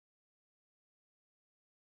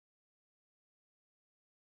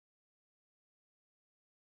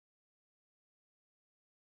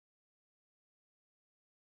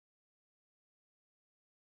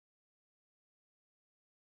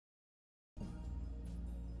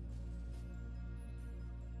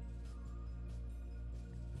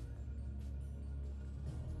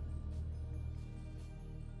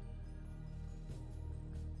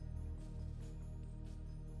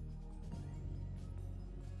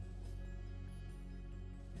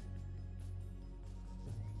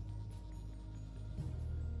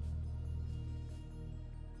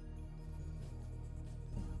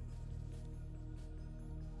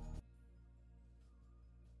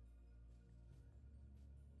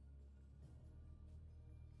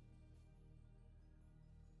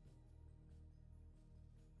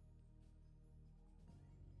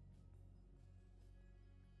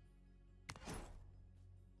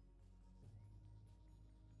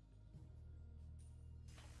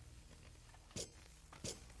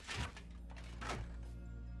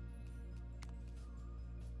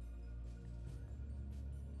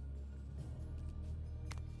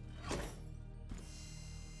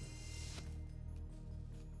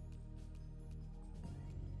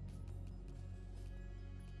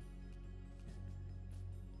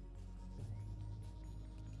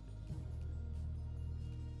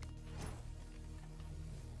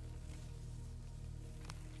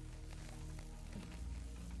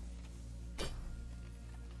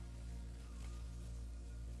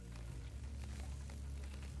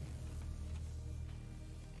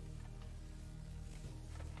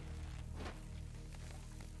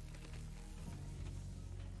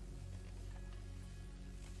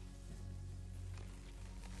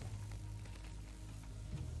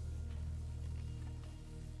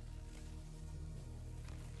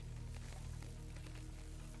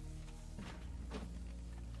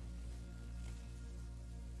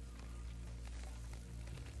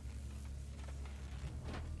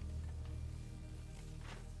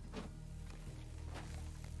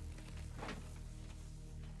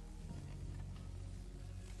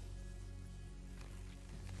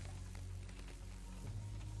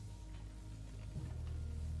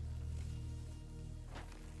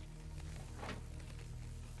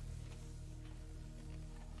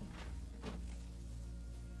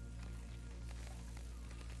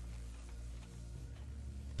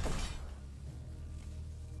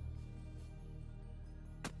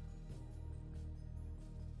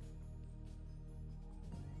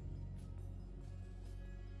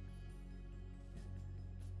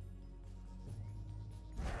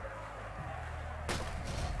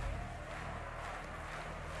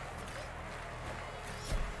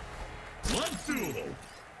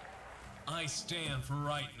stand for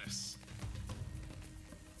rightness.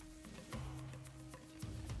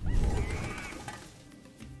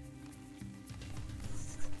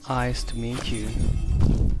 Nice to meet you.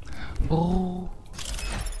 Oh,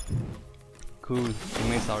 cool.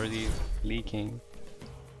 Teammates already leaking.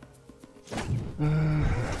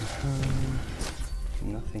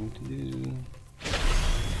 Nothing to do.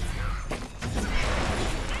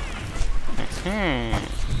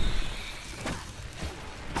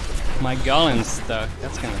 My golem's stuck.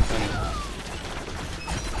 That's kind of funny.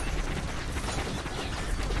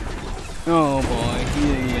 Oh boy, he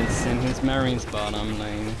didn't even send his Marines bottom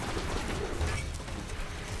lane.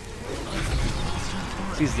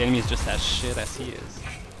 Seems the enemy is just as shit as he is.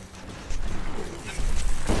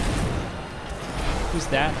 Who's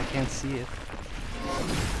that? I can't see it.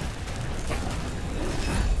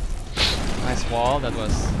 Nice wall, that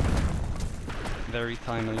was very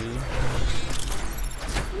timely.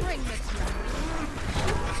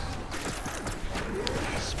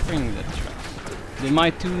 Spring the trap. Did my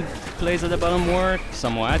 2 plays at the bottom work?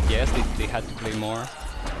 Somewhat, yes, they had to play more.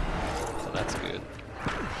 So that's good.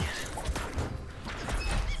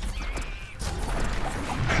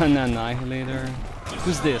 An annihilator.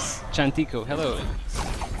 Who's this? Chantico, hello.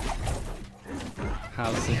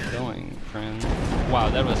 How's it going, friend? Wow,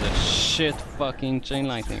 that was a shit fucking chain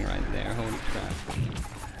lightning right there, holy crap.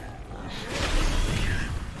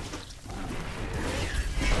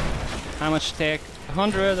 How much tech?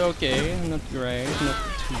 100, okay, not great, not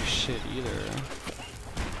too shit either.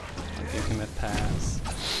 I'll give him a pass.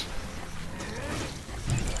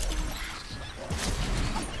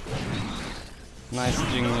 Nice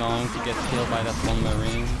Jing Long to get killed by that one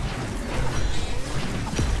Marine.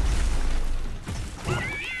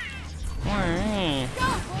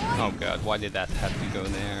 Oh god, why did that have to go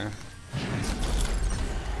there?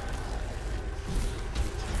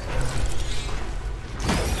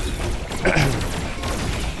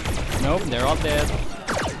 Nope, they're all dead.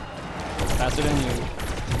 Faster than you.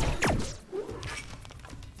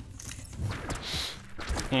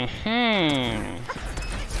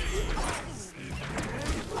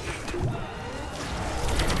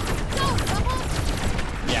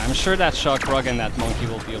 Yeah, I'm sure that shock rug and that monkey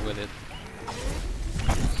will deal with it.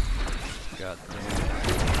 God damn.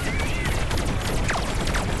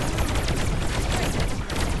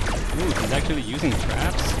 Ooh, he's actually using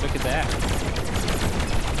traps? Look at that.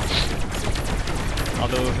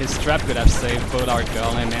 Although his trap could have saved both our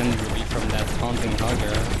golem and Ruby from that haunting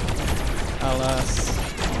hugger. Alas.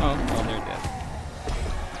 Oh, well, they're dead.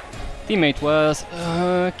 Teammate was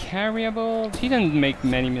carryable. He didn't make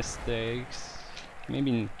many mistakes.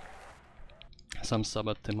 Maybe some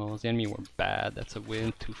suboptimals. The enemy were bad. That's a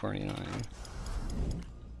win. 249.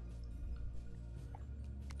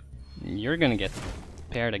 You're gonna get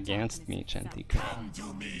paired against me, Chantico.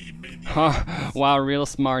 Huh, wow, real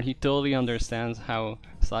smart. He totally understands how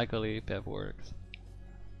Cycle Pev works.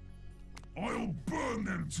 I'll burn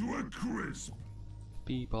them to a crisp.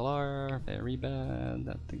 People are very bad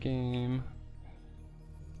at the game.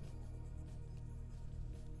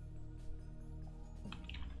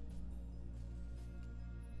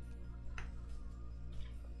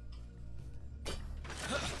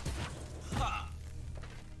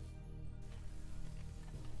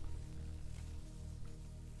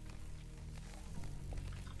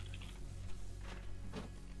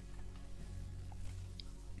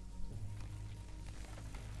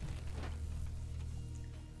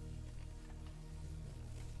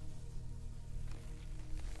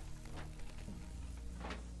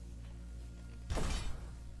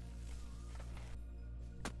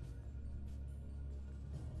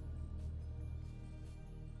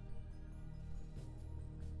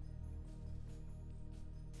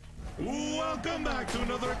 Welcome back to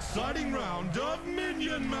another exciting round of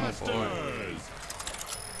Minion Masters!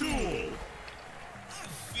 Duel! I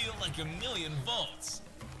feel like 1,000,000 volts.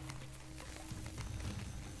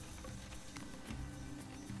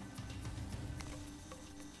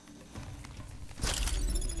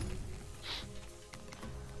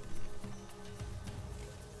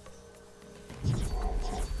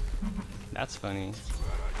 That's funny.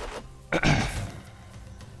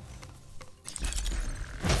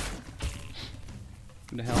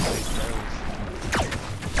 Who the hell are these throws?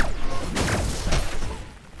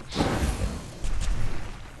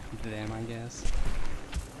 Them, I guess.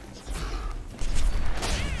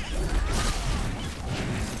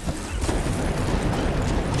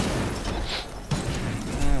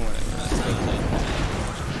 Whatever, let's go Delta.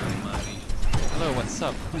 Hello, what's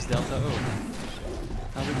up? Who's Delta O?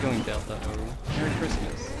 How's it going, Delta O? Merry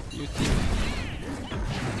Christmas. You too.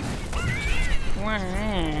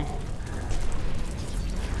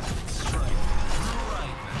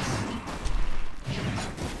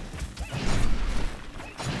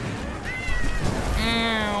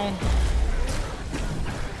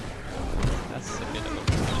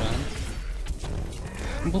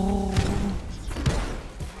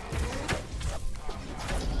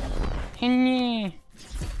 Yeah,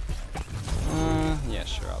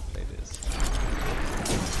 sure, I'll play this.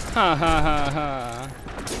 Ha ha ha ha.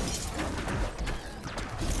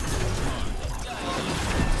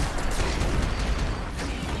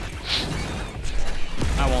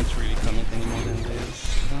 I won't really comment any more than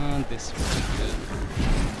this. This was good.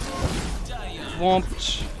 Womp.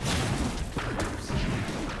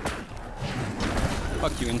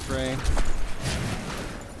 Fuck you, Infray.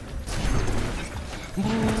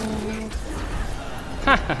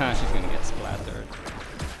 Hahaha, she's gonna get splattered.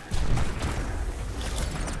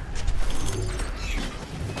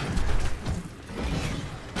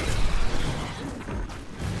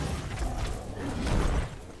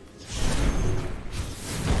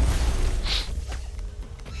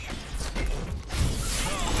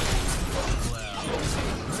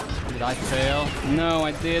 Did I fail? No,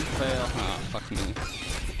 I did fail. Ah, fuck me.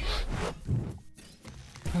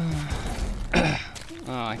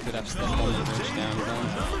 Oh, I could have stepped on the bridge there and done.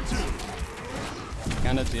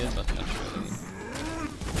 Kinda did, but not really.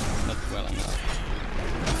 Not well enough.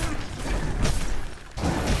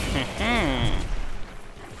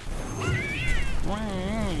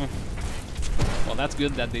 Well, that's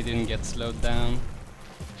good that they didn't get slowed down.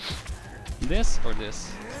 This or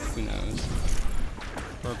this? Who knows?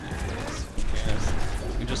 Probably this. Who cares?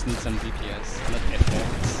 We just need some DPS, not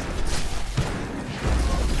FX.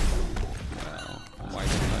 Why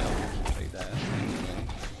didn't I play that anyway?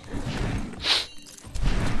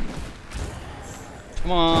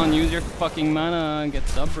 Come on, use your fucking mana, get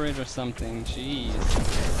sub-bridge or something, jeez.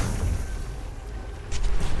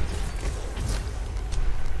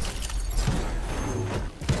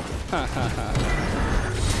 Ha ha ha.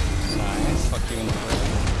 Nice, fuck you in the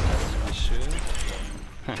brain. I should.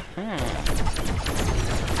 Ha ha.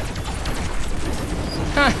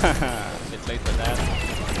 Ha ha ha. Bit late for that.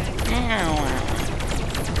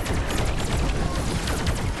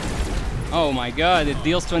 Oh my god, it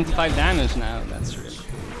deals 25 damage now, that's really cool.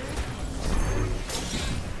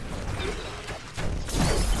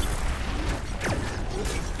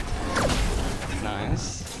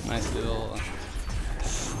 Nice, nice little,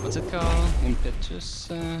 what's it called? Impetus?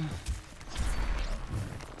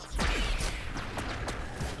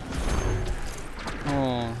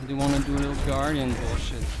 Oh, they want to do a little guardian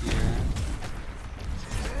bullshit here.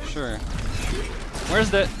 Sure. Where's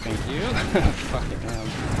the... Thank you. Fucking hell.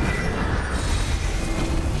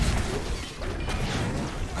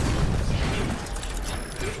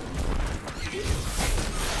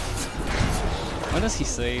 What does he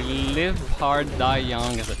say? Live hard, die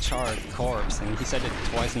young as a charred corpse. And he said it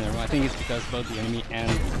twice in a row. I think it's because both the enemy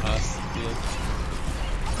and us did.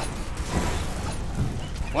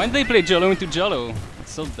 Why did they play Jolo into Jolo?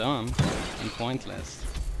 It's so dumb and pointless.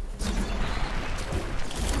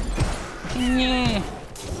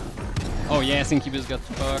 Oh yes, Incubus got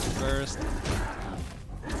fucked first.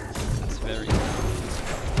 That's very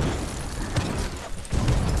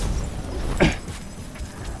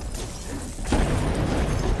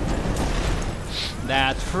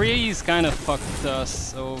That freeze kind of fucked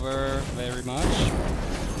us over very much.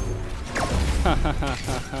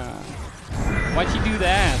 Why'd he do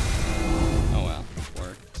that? Oh well, it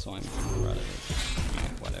worked, so I'm proud of it. Yeah,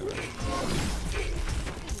 whatever.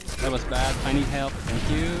 That was bad. I need help. Thank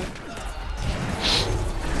you.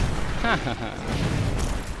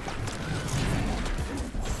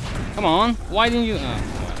 Come on. Why didn't you? Oh,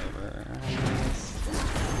 whatever.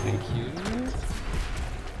 Thank you.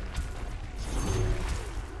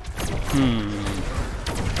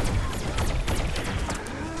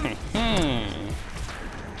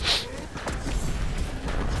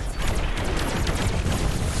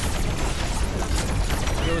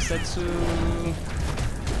 Yosetsu.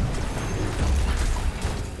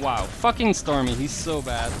 Wow, fucking Stormy, he's so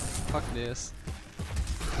bad. Fuck this.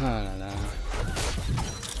 Oh, no, no.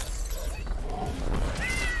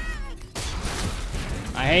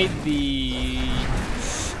 I hate the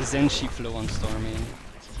Zenshi flow on Stormy.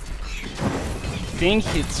 I think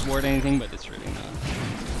it's worth anything, but it's really not.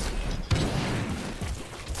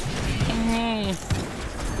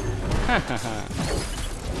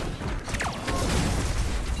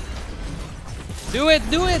 Do it,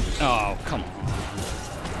 do it! Oh, come on.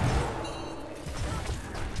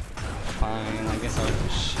 Fine, I guess our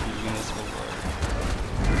shitty units will work.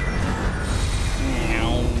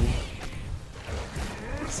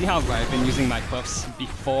 See how I've been using my buffs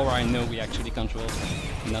before I know we actually control,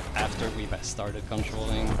 not after we've started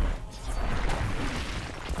controlling.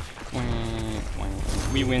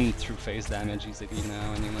 We win through phase damage easily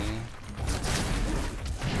now anyway.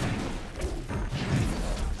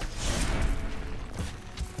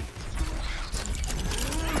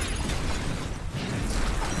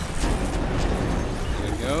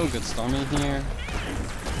 Oh, good Stormy here.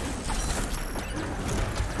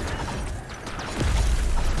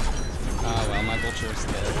 Ah, well, my vulture is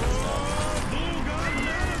dead, so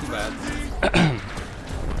too bad.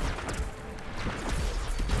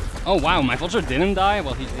 Oh wow, my vulture didn't die?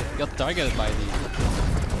 Well, he got targeted by the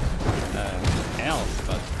elf,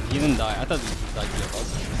 but he didn't die. I thought he died to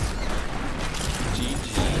us. GG.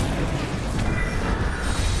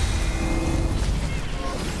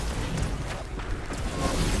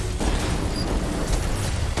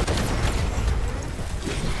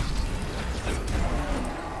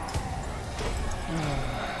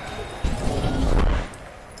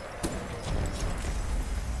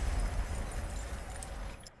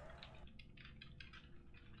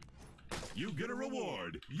 You get a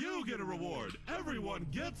reward. You get a reward. Everyone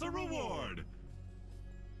gets a reward.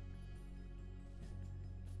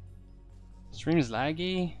 Stream is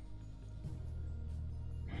laggy.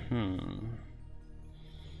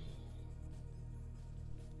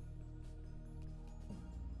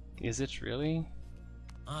 Is it really?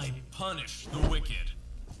 I punish the wicked.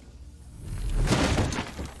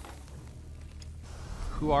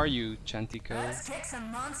 Who are you, Chantico? Let's kick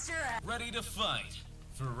some monster ass. Ready to fight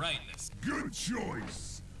for rightness. Good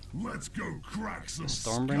choice. Let's go crack some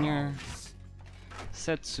Stormbringer. skulls.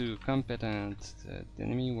 Setsu, competent. The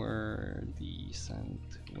enemy were decent.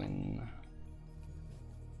 Win.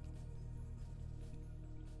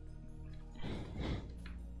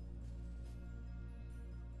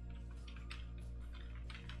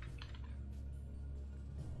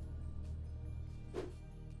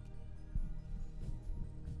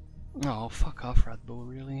 Oh, fuck off, Red Bull,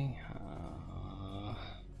 really?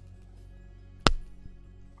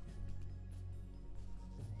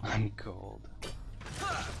 I'm gold.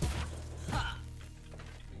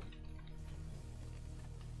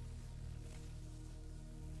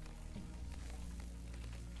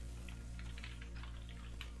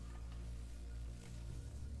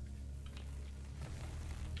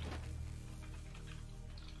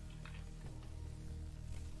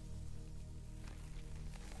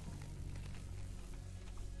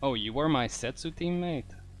 Oh, you were my Setsu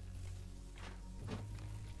teammate?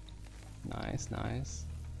 Nice, nice.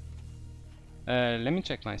 Let me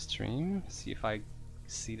check my stream, see if I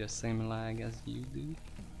see the same lag as you do.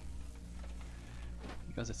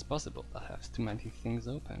 Because it's possible I have too many things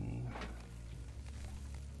open.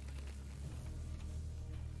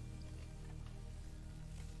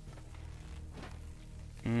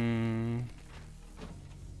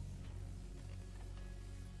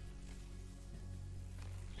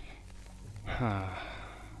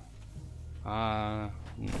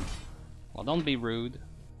 Well, don't be rude.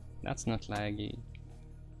 That's not laggy.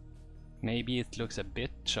 Maybe it looks a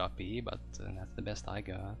bit choppy, but that's the best I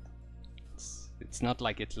got. It's not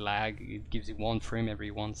like it lag. It gives you 1 frame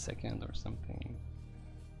every 1 second or something.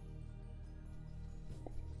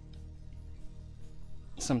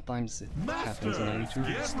 Sometimes it happens in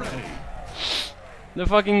YouTube. The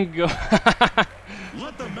fucking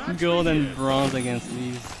gold and bronze against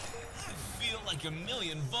these. I feel like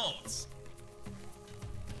 1,000,000 volts.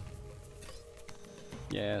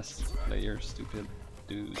 Yes, player stupid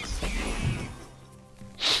dudes.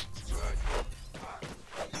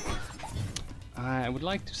 I would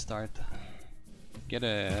like to start. Get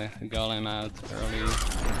a golem out early.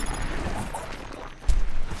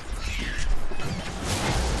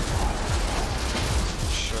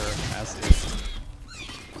 Sure, as if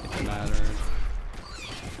it mattered.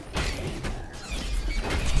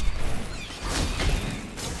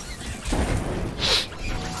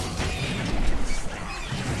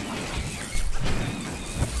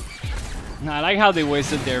 I like how they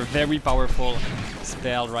wasted their very powerful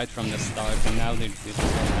spell right from the start, and now they don't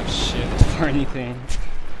have shit for anything.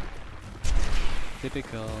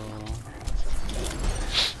 Typical.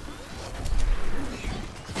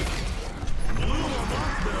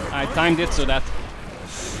 I timed it so that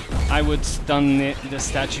I would stun the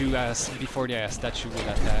statue as before the statue would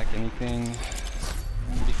attack anything.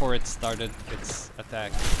 Before it started its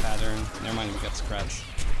attack pattern. Never mind, we got scrats.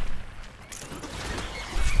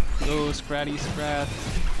 Go Scratty Scrat.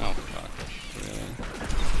 Oh fuck, really?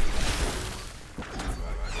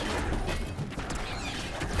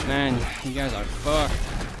 Man, you guys are fucked.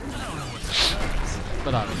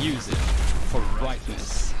 But I'll use it for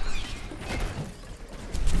rightness.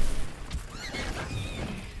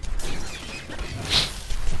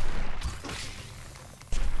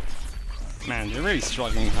 Man, they're really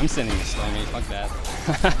struggling. I'm sending a Stormy, fuck that.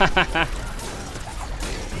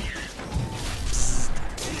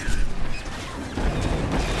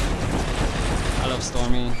 I love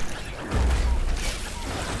Stormy.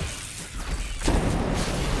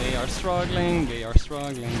 are struggling, they are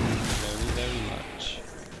struggling very, very much.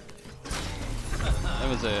 That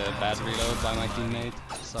was a bad reload by my teammate.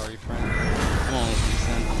 Sorry, friend. I'm almost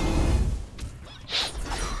decent.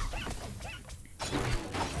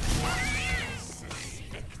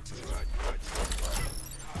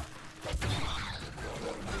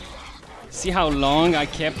 See how long I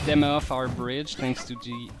kept them off our bridge thanks to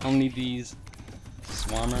only these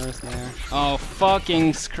swarmers there. Oh,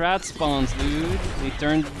 fucking scrat spawns, dude. They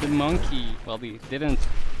turned the monkey. Well, they didn't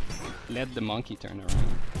let the monkey turn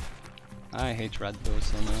around. I hate red bow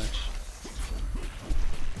so much.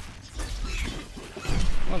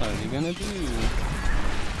 What are they gonna do?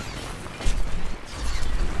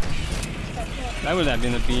 That would have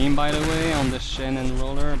been a beam, by the way, on the Shen and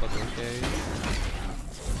roller, but okay.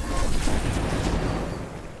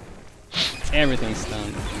 Everything's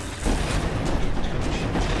done.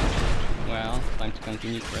 Well, time to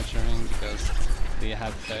continue pressuring because they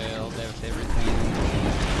have failed everything.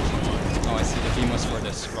 Oh, I see, the beam was for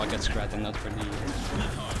the rocket scrat and not for the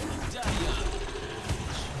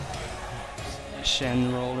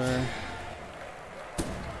Shen roller.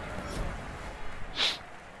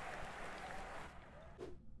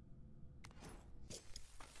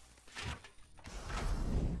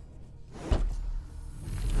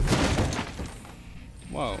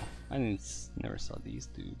 Whoa, never saw these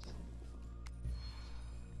dudes.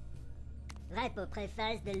 Repo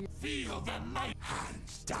préface de... Feel the might.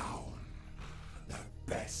 Hands down. The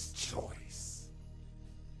best choice.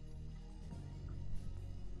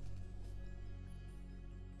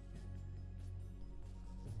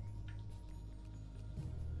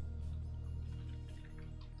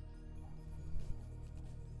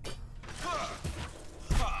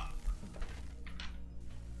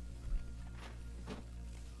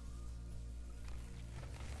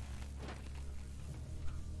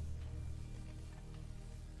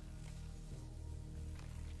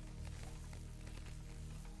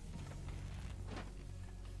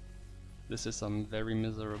 This is some very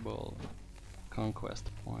miserable conquest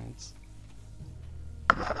points.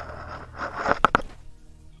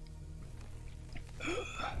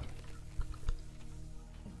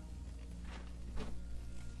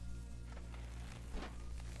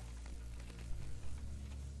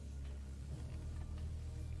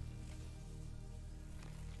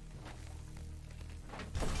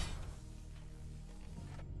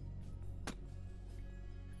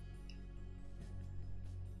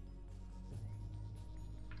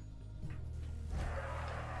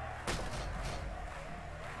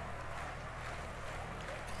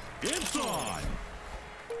 It's on.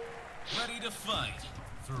 Ready to fight.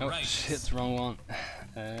 For Oh right. shit, wrong one.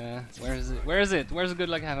 Where is it? Where is it? Where's the good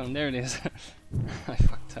luck happen? There it is. I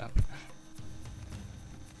fucked up.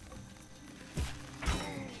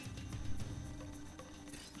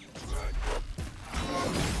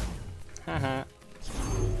 Haha.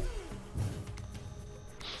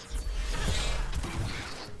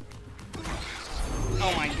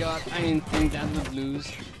 Oh my god, I didn't think that would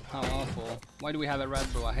lose. How awful. Why do we have a red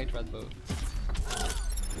bow? I hate red bow.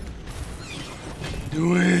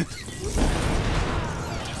 Do it!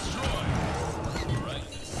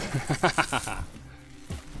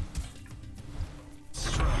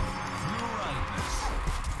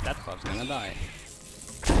 That pub's gonna die.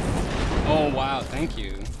 Oh wow, thank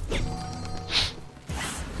you.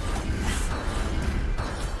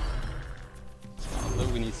 Although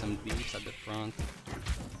we need some deeps at the front.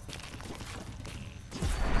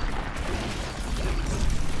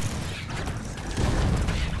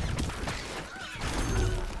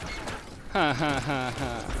 Ha ha ha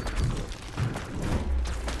ha.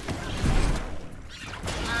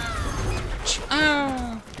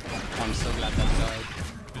 Ah! I'm so glad that died.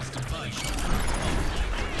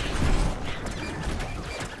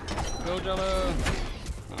 Go Jello!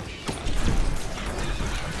 Oh,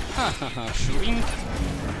 ha ha ha, shrink!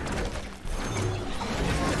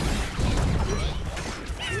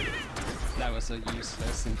 That was a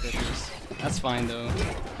useless impetus. That's fine though.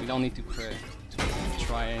 We don't need to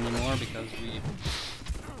try anymore because we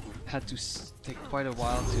had to take quite a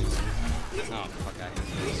while to... Oh fuck, I hate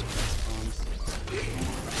those spawns.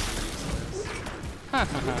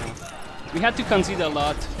 We had to concede a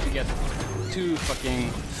lot to get two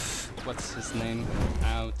fucking... what's his name?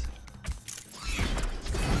 Out.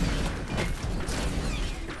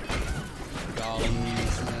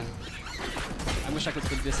 Golems. I wish I could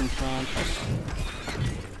put this in front.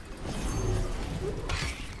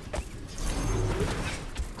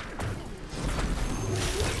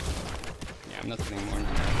 I'm not putting more than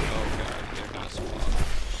that. Oh god, they're gonna swap.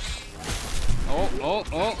 Oh, oh,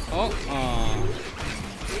 oh, oh, oh.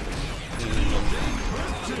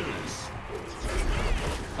 Deuce.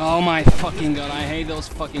 Oh my fucking god, I hate those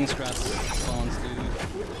fucking scratch spawns, dude.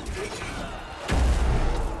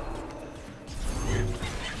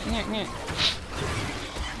 Nyeh, nyeh.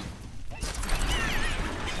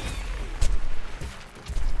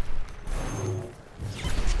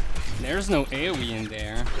 There's no AoE in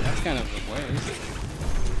there. That's kind of a waste.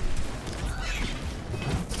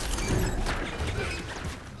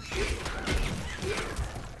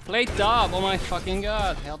 Play top! Oh my fucking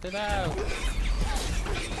god! Help it out!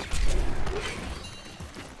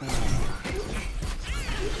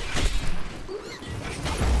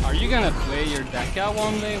 Are you gonna play your Deka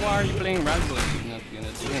one day? Why are you playing Red Bull? You're not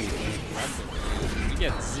gonna do anything with Red Bull. You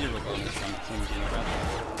get 0 bonus from changing Red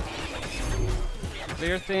Bull.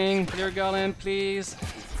 Clear thing, clear golem, please.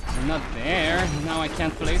 You're not there. Now I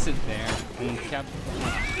can't place it there. And cap.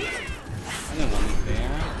 I don't want it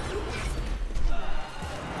there.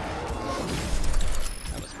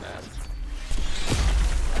 That was bad.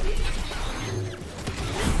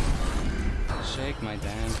 Shake my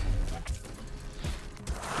damn.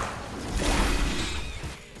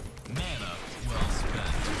 Mana well spent.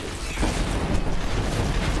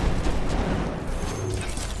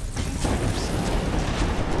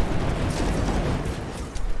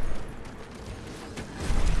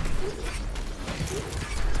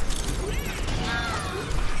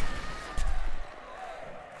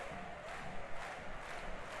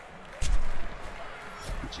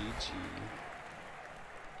 GG.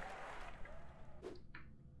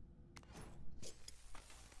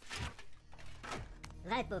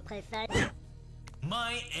 Right pour préfet.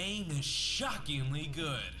 My aim is shockingly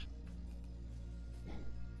good.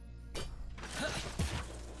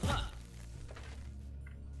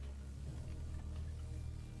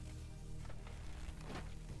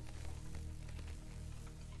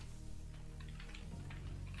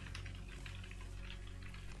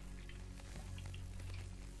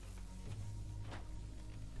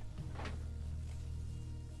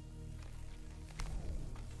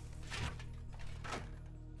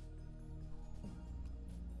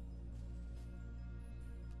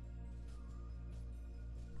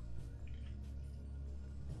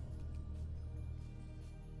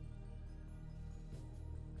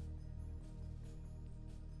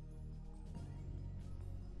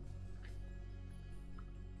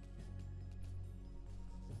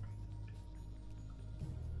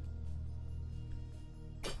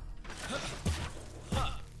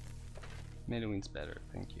 Midwind's better,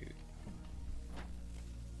 thank you.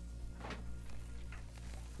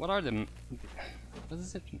 What are the... what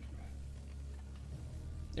is it?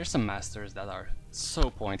 There's some masters that are so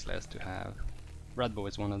pointless to have. Red Bow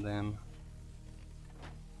is one of them.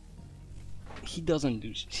 He doesn't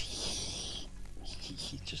do...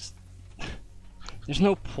 he just... there's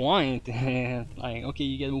no point. Like, okay,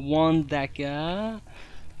 you get one Deka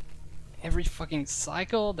every fucking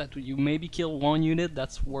cycle that you maybe kill one unit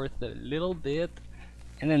that's worth a little bit,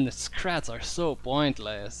 and then the scrats are so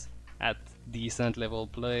pointless at decent level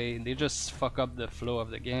play. They just fuck up the flow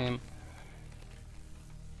of the game.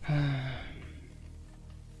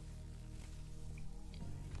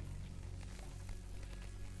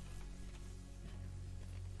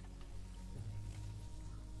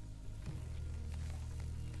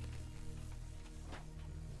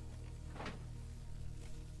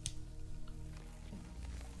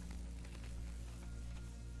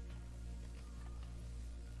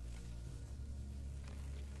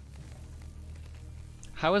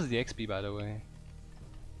 How was the XP, by the way?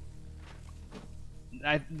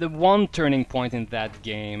 The one turning point in that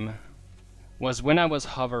game was when I was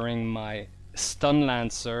hovering my stun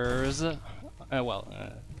lancers. A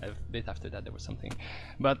bit after that there was something,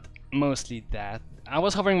 but mostly that. I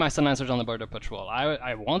was hovering my stun lancers on the border patrol.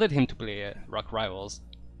 I wanted him to play Rock Rivals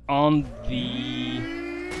on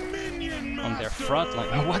their front line.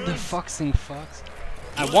 Oh, what the fucking fucks?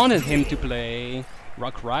 I wanted him to play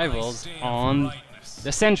Rock Rivals on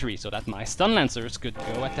the sentry, so that my stun lancers could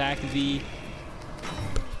go attack the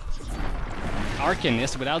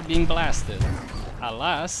Arcanist without being blasted.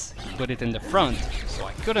 Alas, he put it in the front, so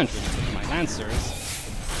I couldn't really put my lancers.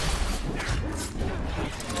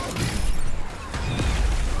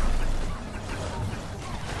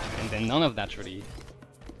 And then none of that really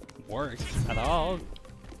worked at all.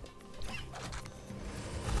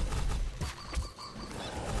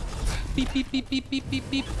 Beep beep beep beep beep beep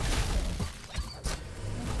beep.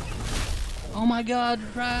 Oh my god,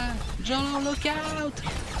 Jolo, look out!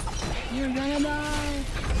 You're gonna die!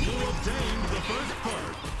 You obtained the first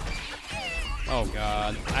part. Oh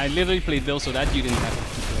god, I literally played Bill so that you didn't have to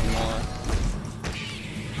play more.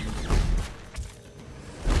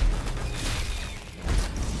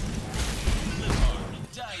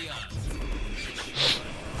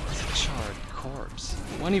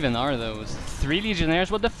 What even are those? 3 Legionnaires?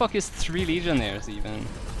 What the fuck is 3 Legionnaires even?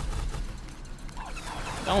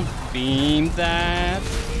 Don't beam that!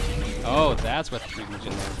 Oh, that's what 3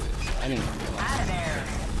 Legionnaires is. I didn't realize.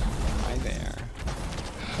 Hi there.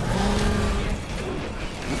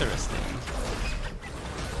 Interesting.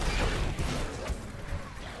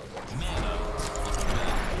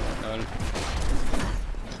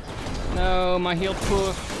 No, my heal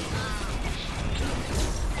poof.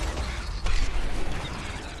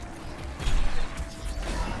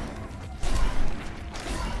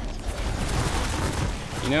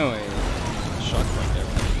 You know a shot right there.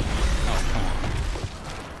 Oh, come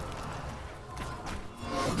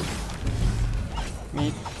on.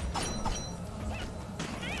 Meat.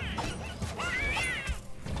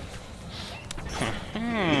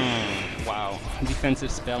 Wow.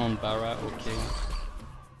 Defensive spell on Bara, okay.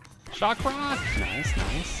 Shock rock! Nice,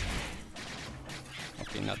 nice.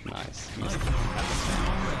 Okay, not nice. Missed.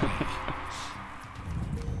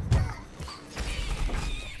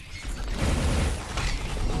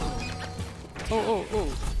 Oh, oh.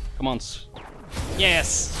 Come on.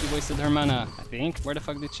 Yes! She wasted her mana, I think. Where the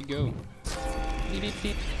fuck did she go? Beep, beep,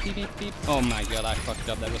 beep, beep, beep, beep. Oh my god, I fucked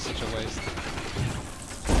up. That was such a waste.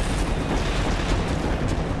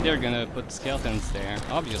 They're gonna put skeletons there,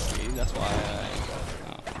 obviously. That's why I...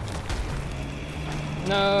 Oh.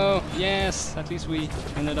 No! Yes! At least we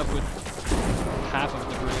ended up with half of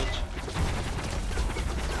the bridge.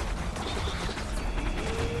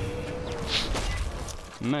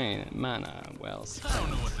 Mana, well spent. I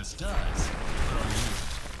don't know what this does. But are you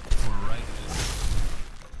for right this?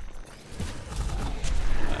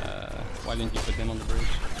 Why didn't you put them on the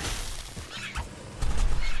bridge?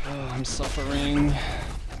 Oh, I'm suffering.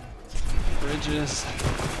 Bridges.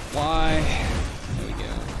 Why? There we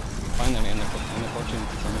go. Finally, an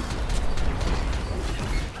opportunity for me.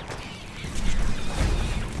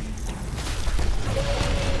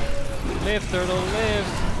 Live, turtle, live!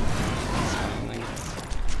 That's fine, I guess.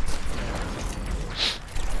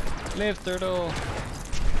 Live, turtle!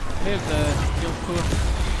 Live the heal poof!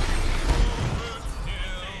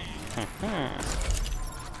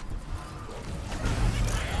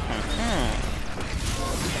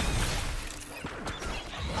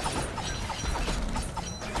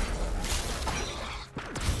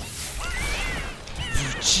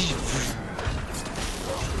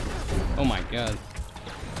 Oh my god.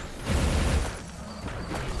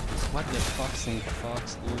 What the foxing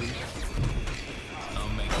fox, dude? I'll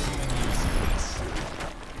make use of this.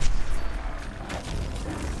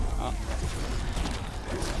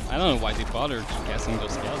 I don't know why they bothered casting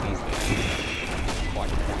those skeletons there.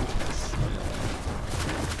 Quite pointless.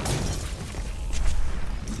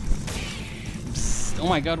 Psst. Oh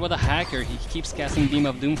my god, what a hacker. He keeps casting Beam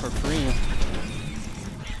of Doom for free.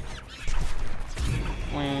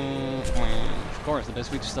 Of course, the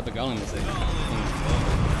best way to stop a golem is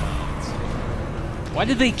why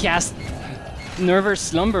did they cast Nervous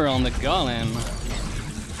Slumber on the golem?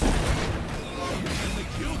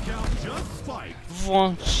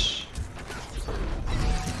 Vonch.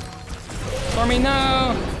 For me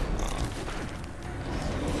now!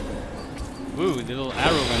 Ooh, the little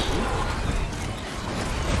arrow went through.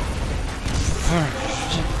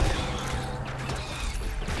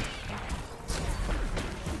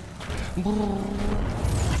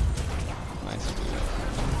 Nice.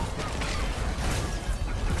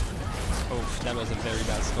 Oh, that was a very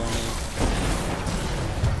bad storming.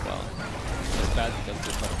 Well, it's bad because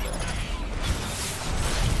they fucked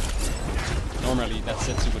up. Normally, that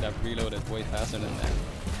Setsu would have reloaded way faster than that.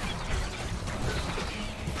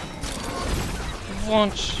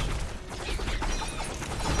 Launch!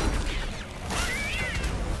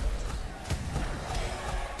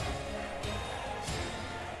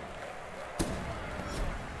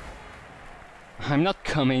 I'm not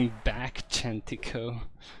coming back, Gentico.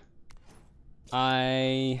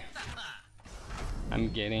 I'm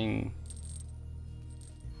getting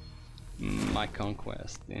my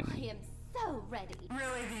conquest in. I am so ready.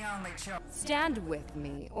 Really the only choice. Stand with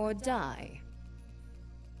me or die.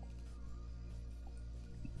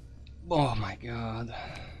 Oh my god.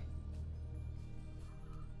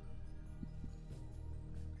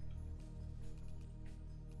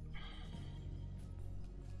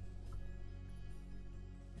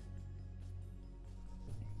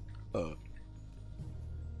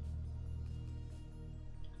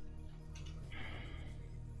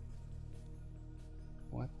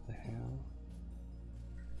 What the hell?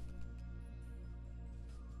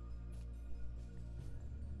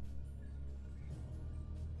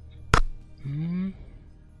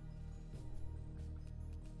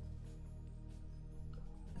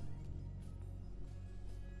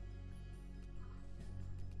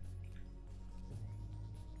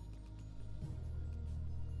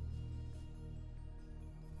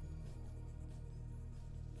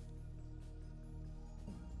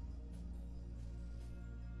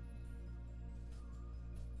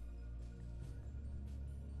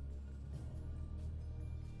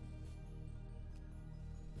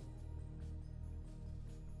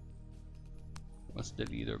 What's the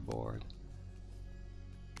leaderboard?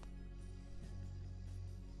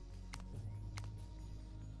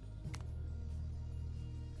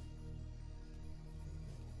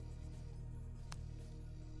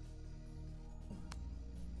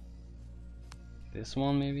 This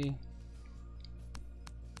one maybe?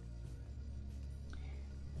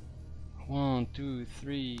 1, 2,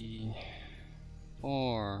 3,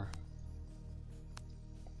 4,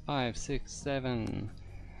 5, 6, 7,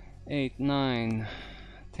 8, 9,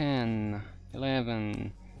 10,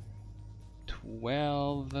 11,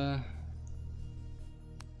 12,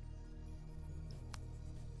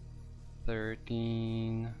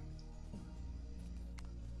 13.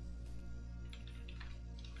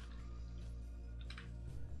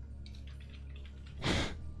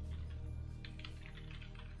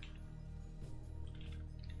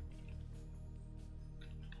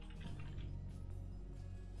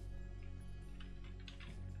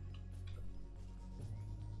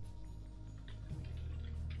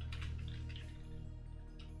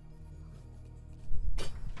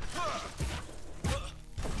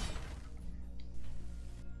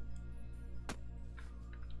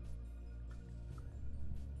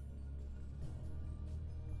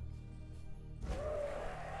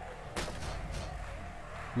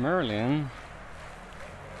 Merlin.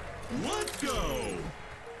 Let's go!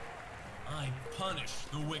 I punish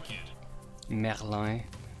the wicked. Merlin.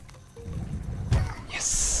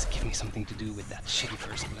 Yes, give me something to do with that shitty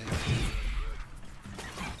first blade.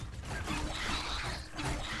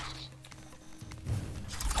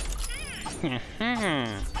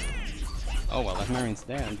 Oh well, that Marine's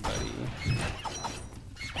dead, buddy.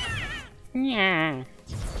 Yeah.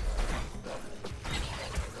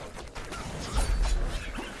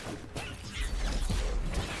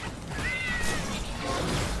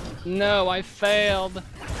 No, I failed.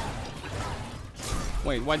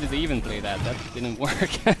 Wait, why did they even play that? That didn't work.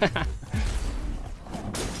 Rip.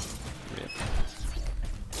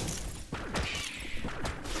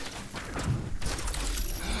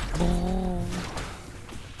 Oh.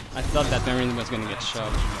 I thought that Marine was gonna get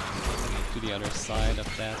shoved to the other side of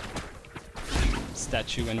that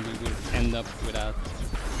statue and we would end up without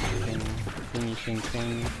thing.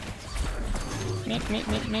 Meep, meep,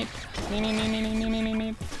 meep, meep. Meep, meep, meep, meep, meep, meep,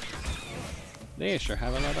 meep. They sure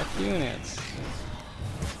have a lot of units.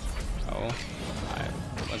 Oh, I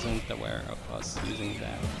wasn't aware of us using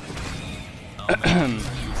that.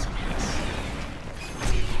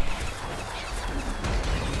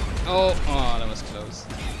 Oh, that was close.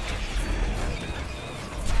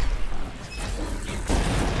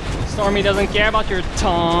 Stormy doesn't care about your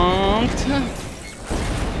taunt.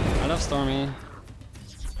 I love Stormy.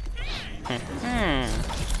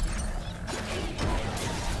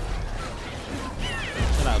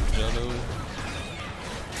 Shut up, Jolo.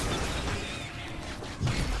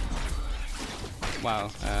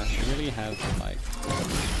 Wow, we really have like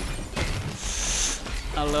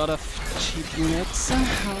a lot of cheap units,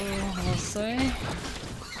 I'll say.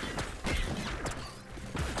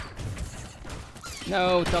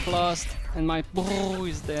 No, top lost, and my bro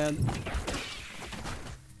is dead.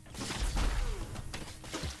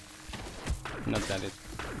 Not that it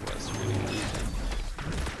was really needed.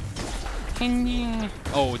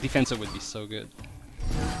 Oh, defensive would be so good.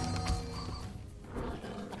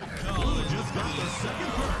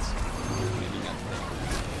 Maybe not.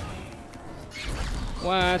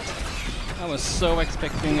 What? I was so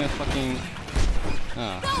expecting a fucking...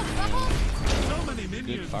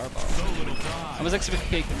 good fireball. I was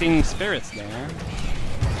expecting spirits there.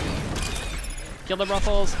 Kill the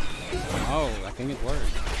ruffles! Oh, I think it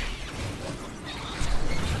worked.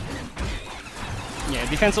 Yeah,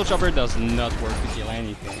 defensive chopper does not work to kill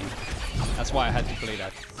anything. That's why I had to play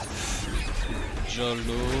that.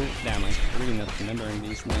 Jolo. Damn, I'm really not remembering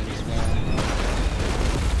these names as well.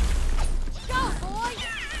 Go, boy!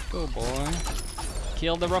 Go, boy.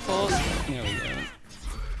 Kill the ruffles. There we go.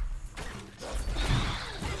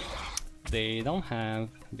 They don't have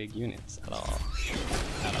big units at all.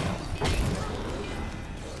 At all.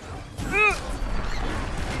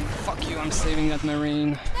 Fuck you, I'm saving that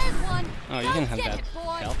marine. Oh, you can have that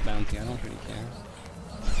health bounty, I don't really care.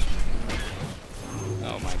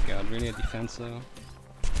 Oh my god, really a defensive?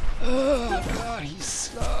 Oh god, he's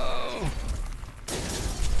slow!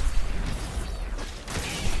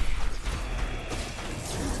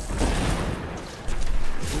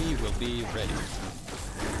 We will be ready.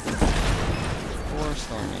 For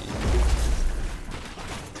Stormy.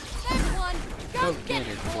 Go get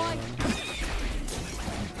it, boy!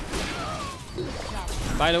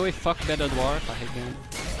 By the way, fuck Better Dwarf, I hate him.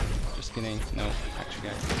 Just kidding, no, actually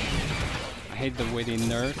guys. I hate the way they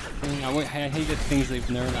nerf thing. I hate the things they've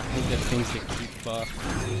nerfed. I hate the things they keep buff.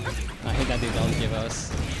 I hate that they don't give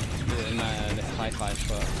us the high five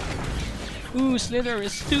buff. Ooh, Slither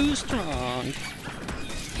is too strong.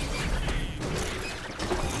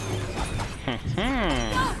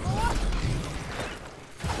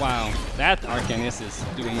 Wow, that Arcanist is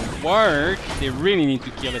doing work. They really need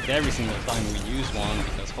to kill it every single time we use one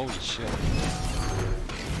because holy shit.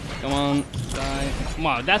 Come on, die.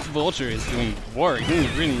 Wow, that Vulture is doing work. We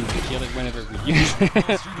really need to kill it whenever we use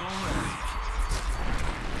it.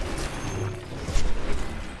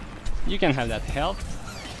 You can have that health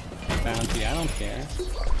bounty, I don't care.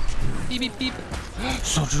 Beep beep beep.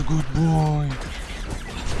 Such a good boy.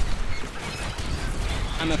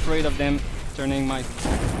 I'm afraid of them turning my...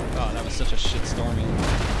 Oh, that was such a shit storming.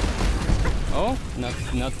 Oh,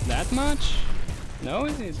 not that much? No,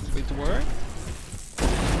 it worked?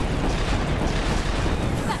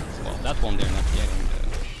 Well, that one they're not getting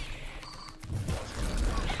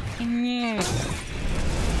though.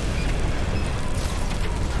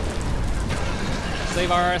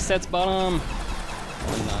 Save our assets, bottom!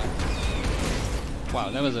 Or not. Wow,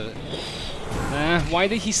 that was a... why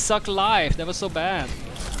did he suck life? That was so bad.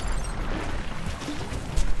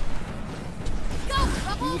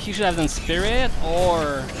 He should have done Spirit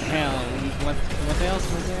or Hell. What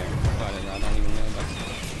else was there? Oh, I don't even know, but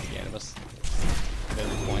yeah, it was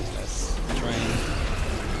very pointless. Train.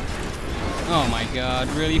 Oh my god,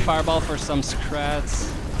 really? Fireball for some scrats?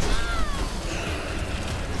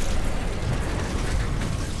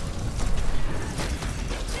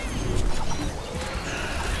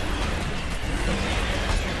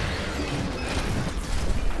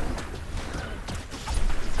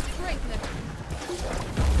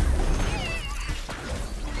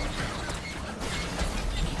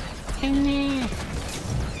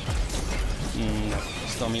 No,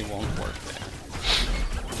 Stormy won't work there.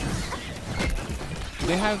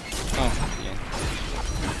 They have... Oh,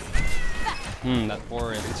 yeah. That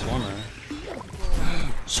poor Elite Swarmer.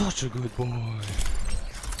 Such a good boy.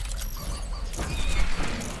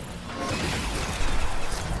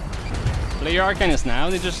 Play your Arcanist now,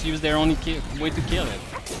 they just use their only way to kill it.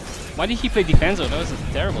 Why did he play Defensor? That was a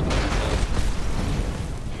terrible Defensor.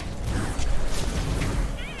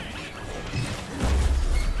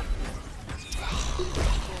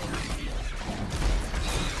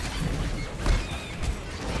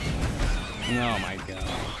 Oh my god.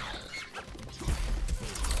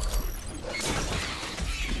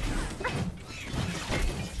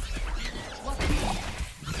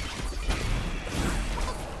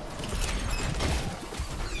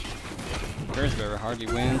 First Bearer hardly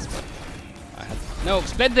wins, but I had... No,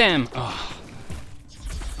 split them! Oh.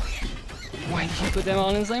 Why did you put them all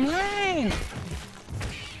in the same lane?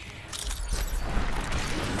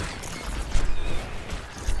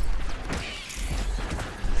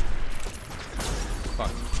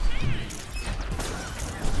 Fuck.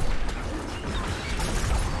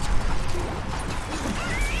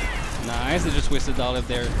 Nice, they just wasted all of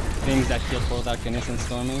their things that killed both Arcanist and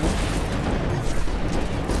Stormy.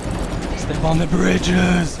 Step on the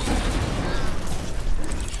bridges!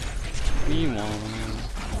 We won.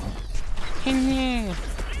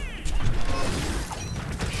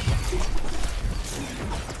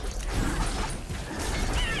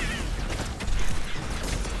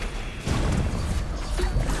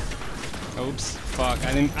 Oops, fuck,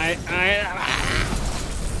 I didn't,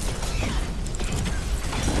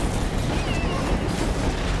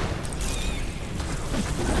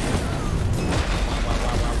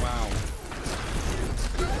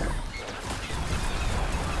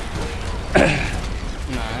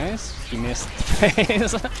 Nice, he missed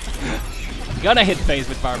phase. Gotta hit phase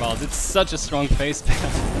with fireballs, it's such a strong phase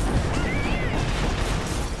spell.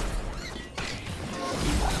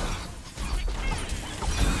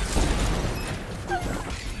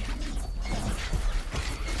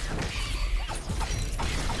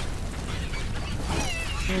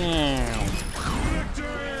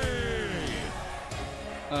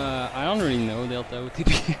 I don't really know Delta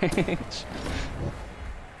OTPH.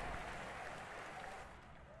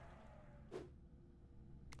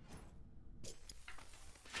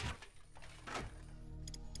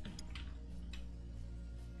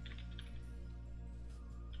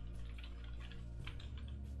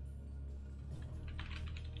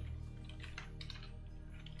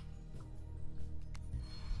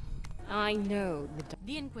 I know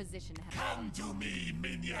The Inquisition have... Come to me,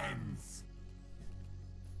 minions!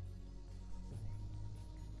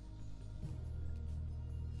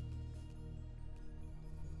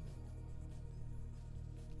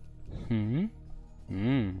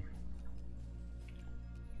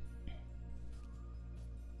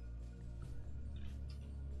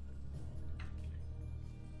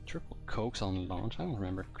 Triple cokes on launch? I don't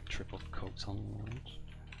remember triple cokes on launch.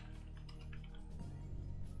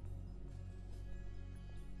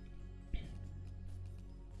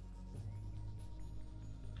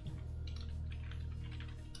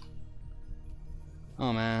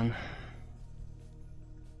 Oh man.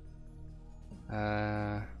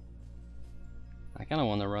 I kinda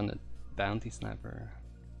wanna run the bounty sniper.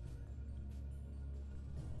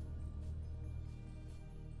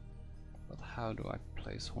 But how do I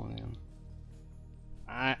place one in?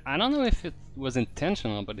 I don't know if it was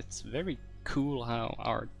intentional, but it's very cool how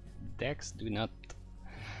our decks do not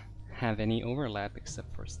have any overlap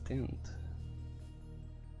except for stint.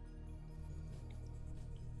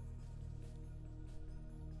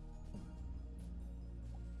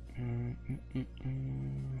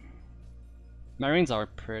 Marines are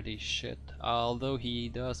pretty shit, although he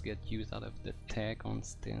does get used out of the tech on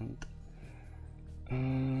stint.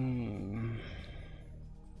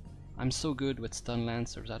 I'm so good with stun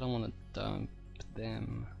lancers, I don't want to dump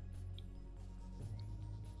them.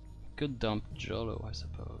 Could dump Jolo, I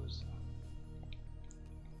suppose.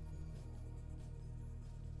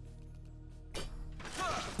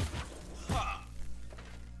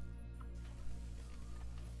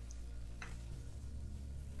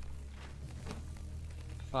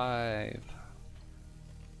 Five.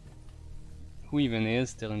 Who even is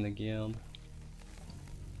still in the guild?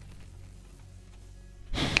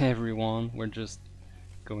 Everyone, we're just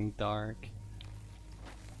going dark.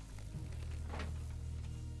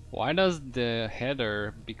 Why does the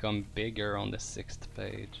header become bigger on the 6th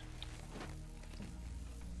page?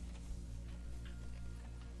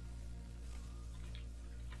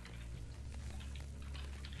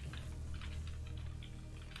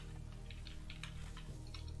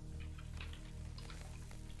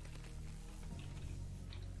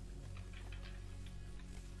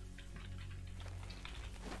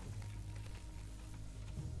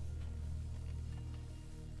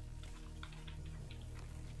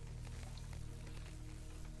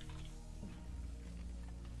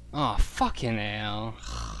 Oh, fucking hell.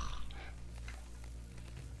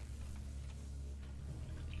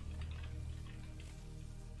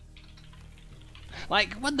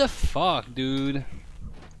 Like, what the fuck, dude?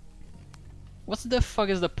 What's the fuck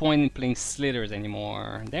is the point in playing Slithers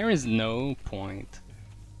anymore? There is no point.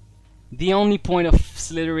 The only point of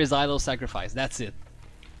Slither is idle sacrifice, that's it.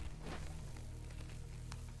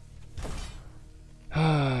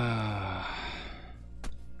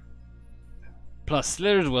 Plus,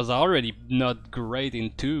 Slithers was already not great in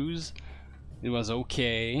 2s. It was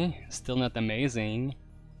okay, still not amazing.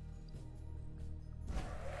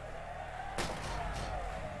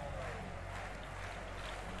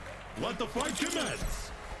 Let the fight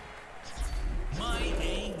commence! My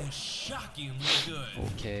aim is shockingly good.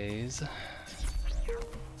 Okays.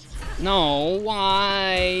 No,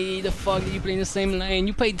 why the fuck did you play in the same lane?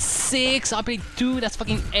 You played 6, I played 2, that's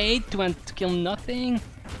fucking 8 to kill nothing?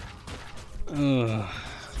 Ugh.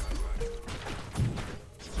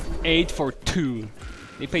 8 for 2.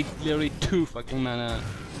 They paid literally 2 fucking mana.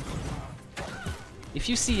 If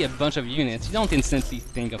you see a bunch of units, you don't instantly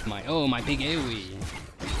think of my big AoE.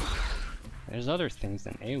 There's other things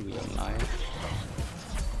than AoE in life.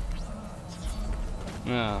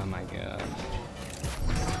 Oh my god.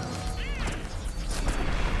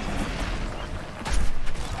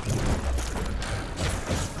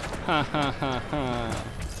 Ha ha ha ha.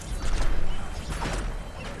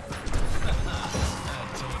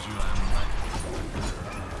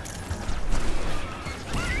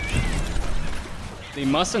 They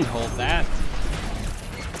mustn't hold that.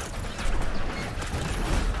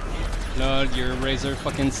 Lord, your razor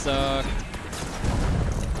fucking sucked.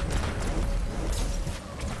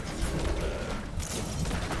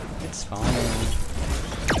 It's fine.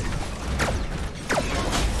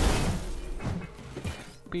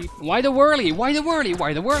 Beep. Why the whirly? Why the whirly?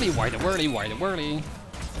 Why the whirly? Why the whirly? Why the whirly?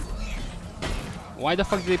 Why the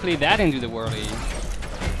fuck did they play that into the whirly?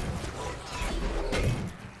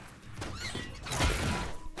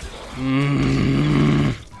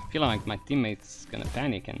 I feel like my teammate's gonna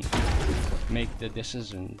panic and make the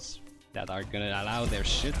decisions that are gonna allow their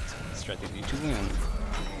shit strategy to win.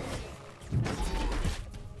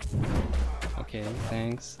 Okay,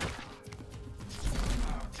 thanks.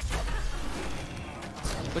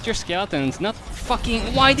 But your skeletons, not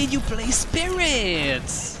fucking. Why did you play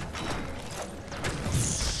spirits?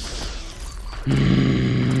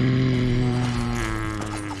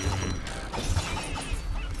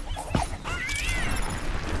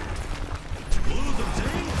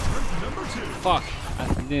 Fuck,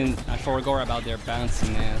 I forgot about their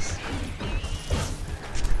bounciness.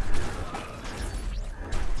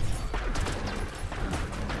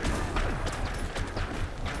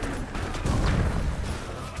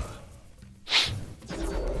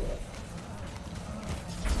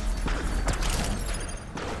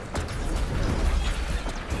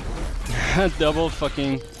 Double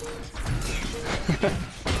fucking.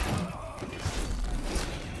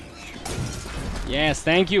 Yes,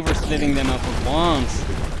 thank you for splitting them up at once.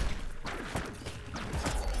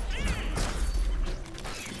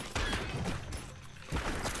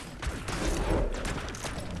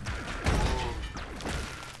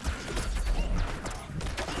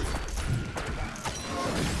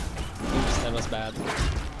 Oops, that was bad.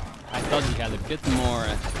 I thought he had a bit more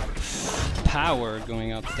power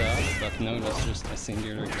going up top, but no, it was just a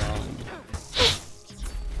singular golem.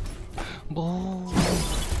 Bull.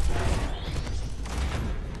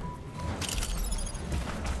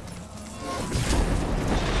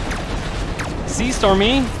 See,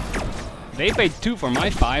 Stormy? They paid 2 for my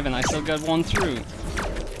 5 and I still got 1 through.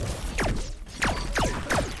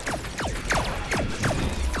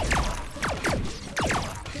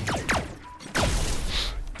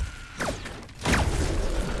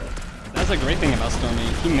 That's a great thing about Stormy.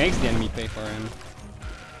 He makes the enemy pay for him.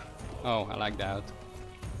 Oh, I like that.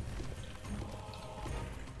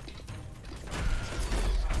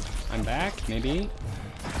 I'm back, maybe.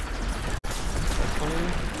 Hopefully.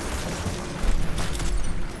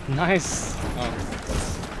 Nice! Oh.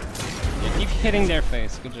 Yeah, keep hitting their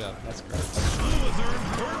face. Good job. That's great.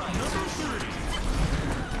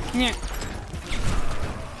 Yeah.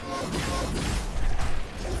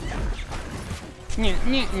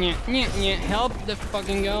 Yeah. Help the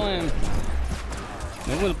fucking golem.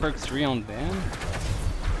 No will perk 3 on them.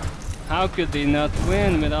 How could they not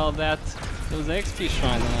win with all that? Those XP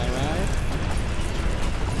shrines, am I right?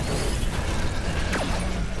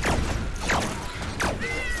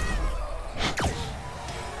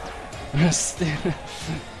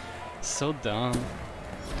 So dumb.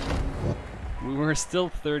 We were still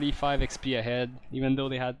 35 XP ahead, even though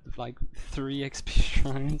they had like 3 XP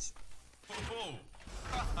shrines.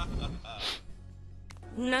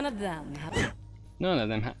 None of them have. None of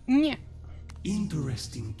them have. Yeah.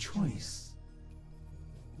 Interesting choice.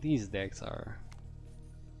 These decks are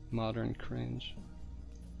modern cringe.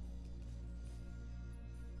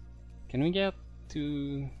 Can we get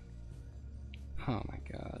to... Oh my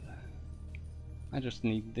god. I just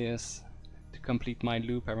need this to complete my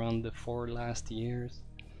loop around the 4 last years.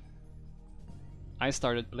 I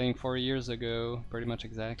started playing 4 years ago, pretty much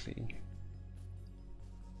exactly.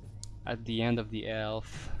 At the end of the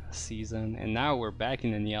elf season, and now we're back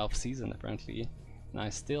in the elf season apparently. And I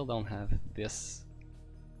still don't have this.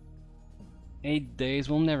 8 days,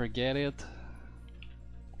 we'll never get it.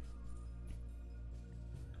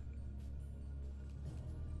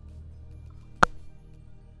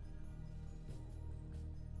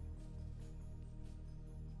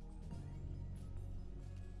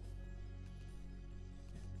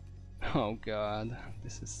 Oh god,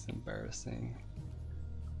 this is embarrassing.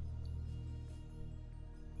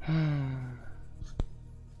 Can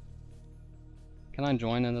I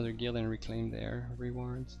join another guild and reclaim their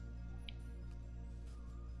rewards?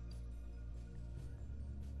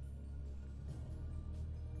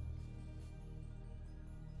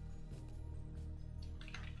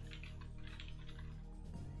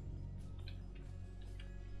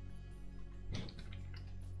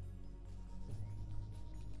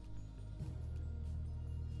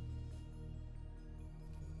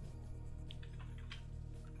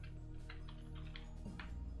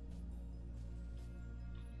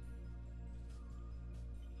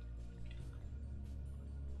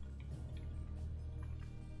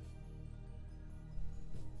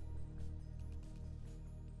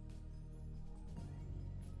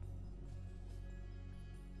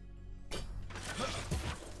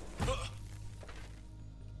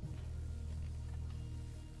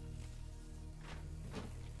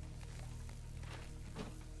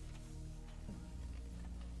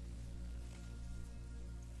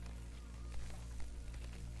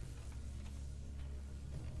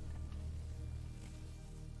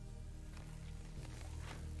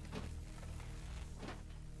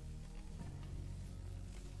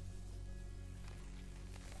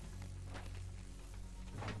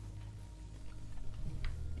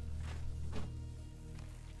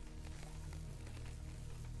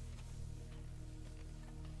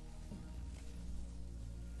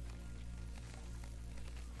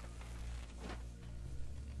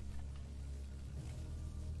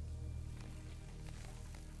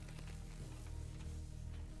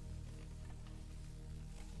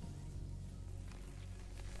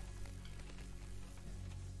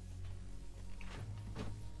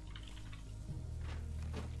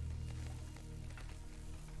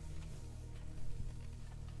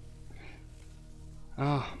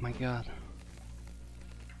 Oh my god.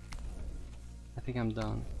 I think I'm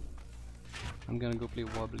done. I'm gonna go play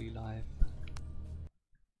Wobbly live.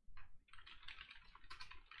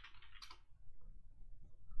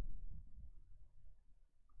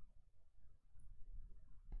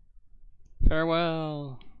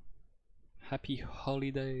 Farewell. Happy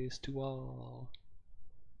holidays to all.